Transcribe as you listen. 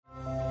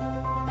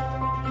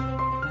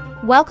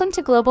Welcome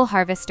to Global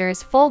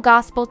Harvester's Full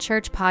Gospel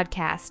Church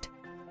podcast.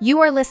 You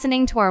are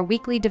listening to our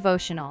weekly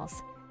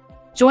devotionals.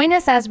 Join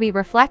us as we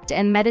reflect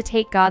and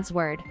meditate God's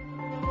Word.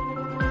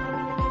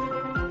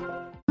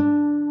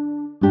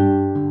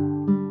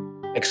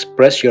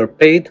 Express your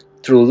faith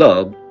through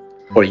love,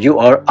 for you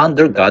are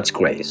under God's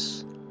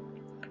grace.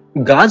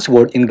 God's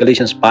Word in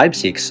Galatians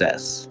 5:6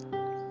 says,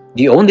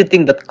 "The only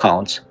thing that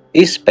counts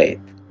is faith,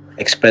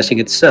 expressing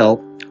itself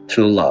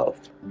through love."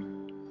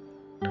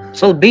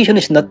 Salvation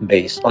is not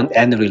based on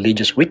any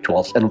religious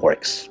rituals and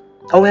works.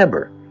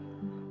 However,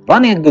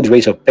 running a good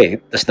race of faith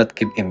does not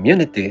give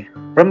immunity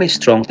from a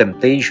strong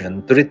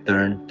temptation to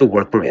return to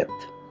work for it.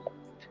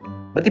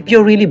 But if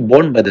you're really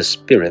born by the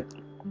Spirit,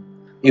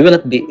 you will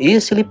not be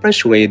easily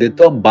persuaded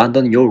to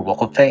abandon your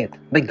walk of faith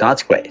by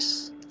God's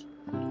grace.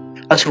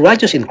 As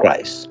righteous in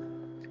Christ,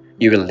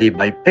 you will live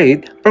by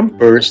faith from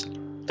first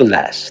to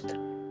last.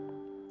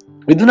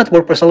 We do not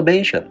work for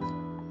salvation.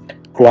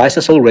 Christ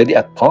has already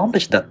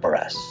accomplished that for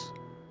us.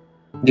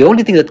 The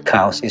only thing that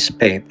counts is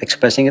faith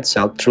expressing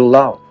itself through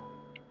love.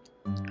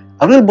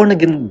 A real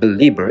born-again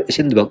believer is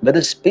indwelt by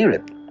the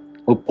Spirit,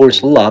 who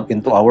pours love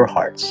into our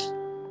hearts.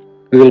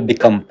 We will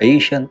become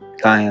patient,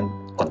 kind,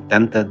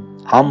 contented,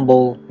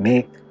 humble,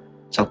 meek,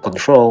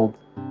 self-controlled,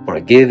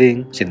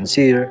 forgiving,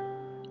 sincere,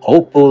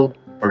 hopeful,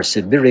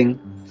 persevering,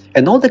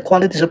 and all the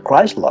qualities of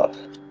Christ's love.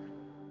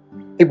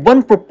 If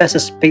one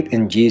professes faith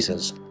in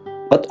Jesus,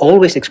 but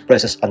always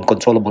expresses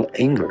uncontrollable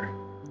anger,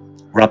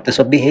 roughness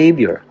of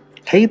behavior,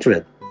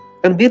 hatred,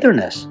 and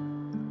bitterness,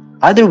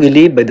 either we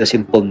live by the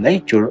sinful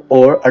nature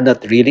or are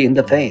not really in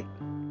the faith.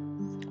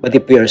 But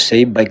if we are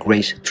saved by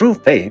grace through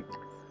faith,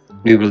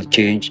 we will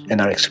change, and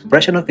our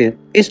expression of it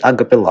is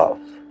agape love.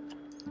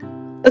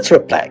 Let's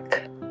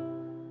reflect.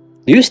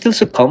 Do you still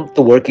succumb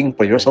to working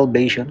for your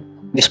salvation,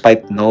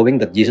 despite knowing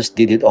that Jesus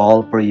did it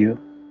all for you?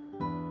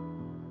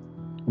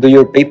 Do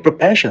your faith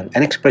profession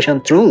and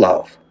expression through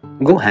love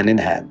go hand in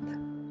hand?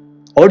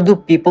 Or do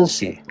people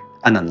see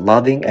an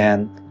unloving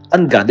and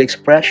ungodly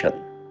expression?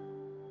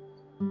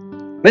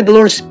 May the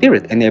Lord's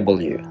Spirit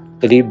enable you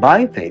to live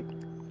by faith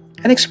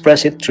and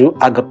express it through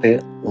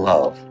agape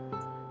love.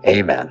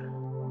 Amen.